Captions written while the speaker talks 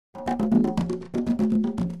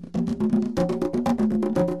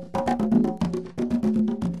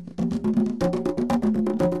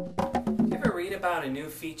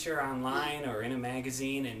feature online or in a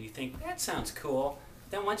magazine and you think, that sounds cool.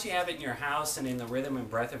 Then once you have it in your house and in the rhythm and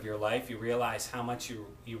breath of your life, you realize how much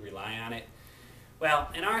you rely on it. Well,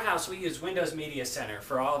 in our house we use Windows Media Center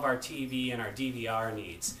for all of our TV and our DVR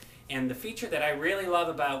needs. And the feature that I really love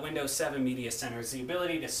about Windows 7 Media Center is the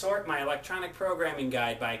ability to sort my electronic programming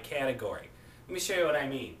guide by category. Let me show you what I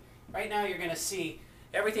mean. Right now you're going to see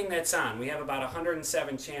everything that's on. We have about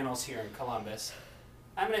 107 channels here in Columbus.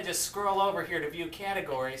 I'm going to just scroll over here to view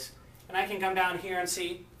categories, and I can come down here and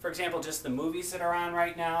see, for example, just the movies that are on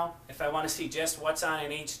right now. If I want to see just what's on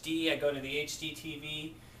in HD, I go to the HD TV.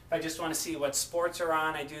 If I just want to see what sports are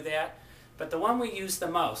on, I do that. But the one we use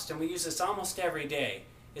the most, and we use this almost every day,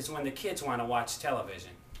 is when the kids want to watch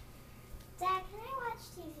television. Dad, can I watch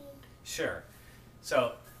TV? Sure.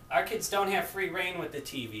 So our kids don't have free reign with the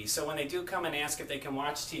TV, so when they do come and ask if they can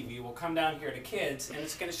watch TV, we'll come down here to kids, and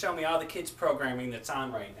it's going to show me all the kids programming that's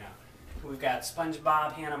on right now. We've got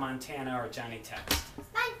SpongeBob, Hannah Montana, or Johnny Test.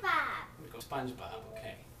 SpongeBob! Go SpongeBob,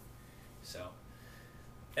 okay. So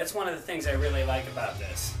that's one of the things I really like about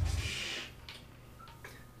this.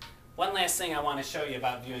 One last thing I want to show you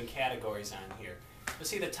about viewing categories on here. You'll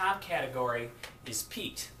see the top category is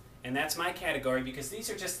Pete, and that's my category because these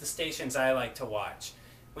are just the stations I like to watch.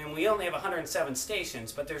 We only have 107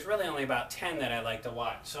 stations, but there's really only about 10 that I like to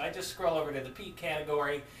watch. So I just scroll over to the Pete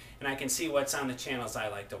category, and I can see what's on the channels I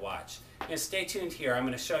like to watch. And stay tuned here. I'm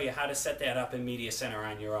going to show you how to set that up in Media Center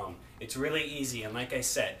on your own. It's really easy, and like I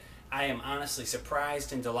said, I am honestly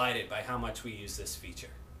surprised and delighted by how much we use this feature.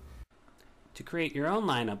 To create your own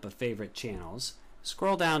lineup of favorite channels,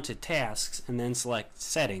 scroll down to Tasks and then select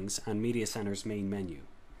Settings on Media Center's main menu.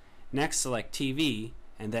 Next, select TV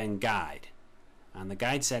and then Guide. On the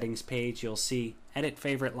Guide Settings page, you'll see Edit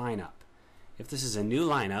Favorite Lineup. If this is a new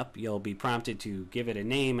lineup, you'll be prompted to give it a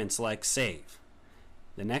name and select Save.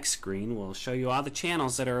 The next screen will show you all the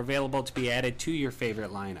channels that are available to be added to your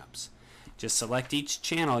favorite lineups. Just select each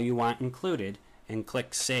channel you want included and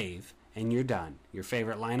click Save, and you're done. Your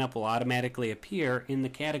favorite lineup will automatically appear in the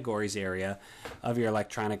Categories area of your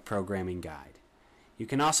electronic programming guide. You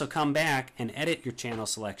can also come back and edit your channel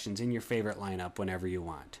selections in your favorite lineup whenever you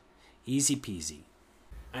want. Easy peasy.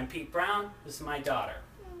 I'm Pete Brown. This is my daughter.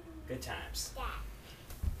 Good times. Dad.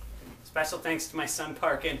 Special thanks to my son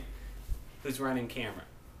Parkin, who's running camera.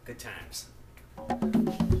 Good times.